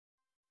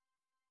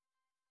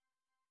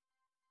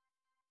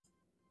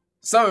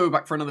So,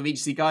 back for another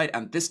VGC guide,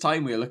 and this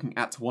time we are looking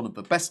at one of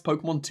the best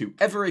Pokemon to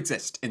ever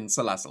exist in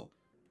Salazzle.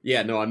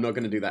 Yeah, no, I'm not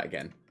going to do that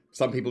again.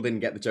 Some people didn't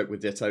get the joke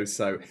with Ditto,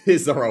 so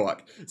here's Zoroark.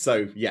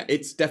 So, yeah,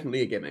 it's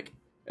definitely a gimmick.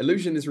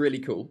 Illusion is really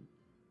cool,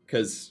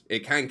 because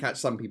it can catch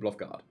some people off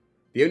guard.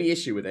 The only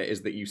issue with it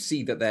is that you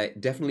see that there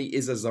definitely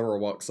is a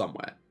Zoroark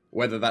somewhere,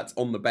 whether that's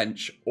on the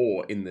bench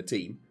or in the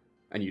team,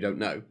 and you don't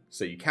know.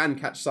 So you can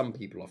catch some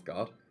people off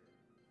guard,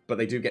 but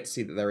they do get to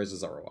see that there is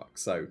a Zoroark,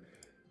 so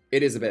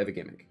it is a bit of a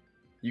gimmick.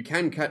 You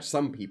can catch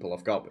some people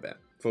off guard with it,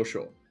 for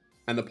sure.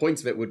 And the point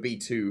of it would be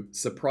to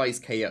surprise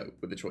KO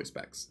with the choice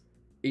specs.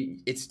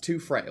 It's too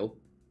frail,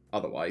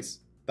 otherwise.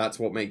 That's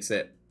what makes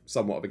it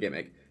somewhat of a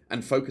gimmick.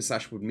 And Focus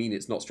Sash would mean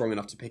it's not strong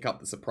enough to pick up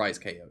the surprise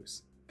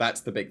KOs.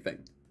 That's the big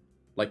thing.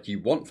 Like, you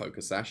want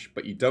Focus Sash,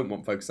 but you don't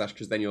want Focus Sash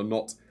because then you're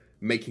not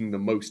making the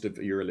most of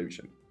your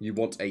illusion. You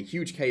want a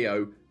huge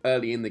KO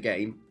early in the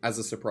game as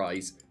a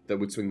surprise that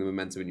would swing the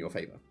momentum in your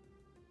favour.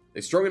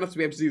 It's strong enough to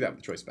be able to do that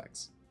with the choice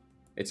specs.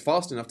 It's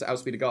fast enough to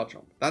outspeed a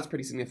Garchomp. That's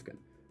pretty significant.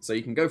 So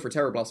you can go for a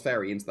Terra Blast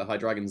Fairy into the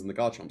Hydreigons and the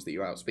Garchomps that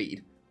you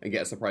outspeed and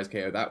get a surprise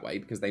KO that way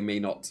because they may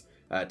not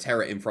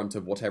Terra in front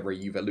of whatever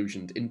you've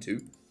illusioned into.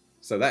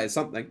 So that is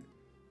something,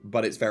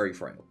 but it's very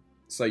frail.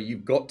 So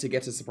you've got to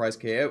get a surprise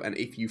KO, and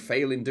if you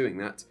fail in doing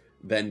that,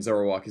 then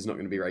Zoroark is not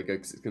going to be very good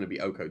because it's going to be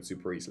O-code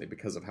super easily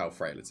because of how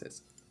frail it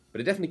is.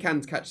 But it definitely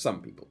can catch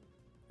some people,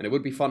 and it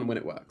would be fun when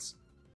it works.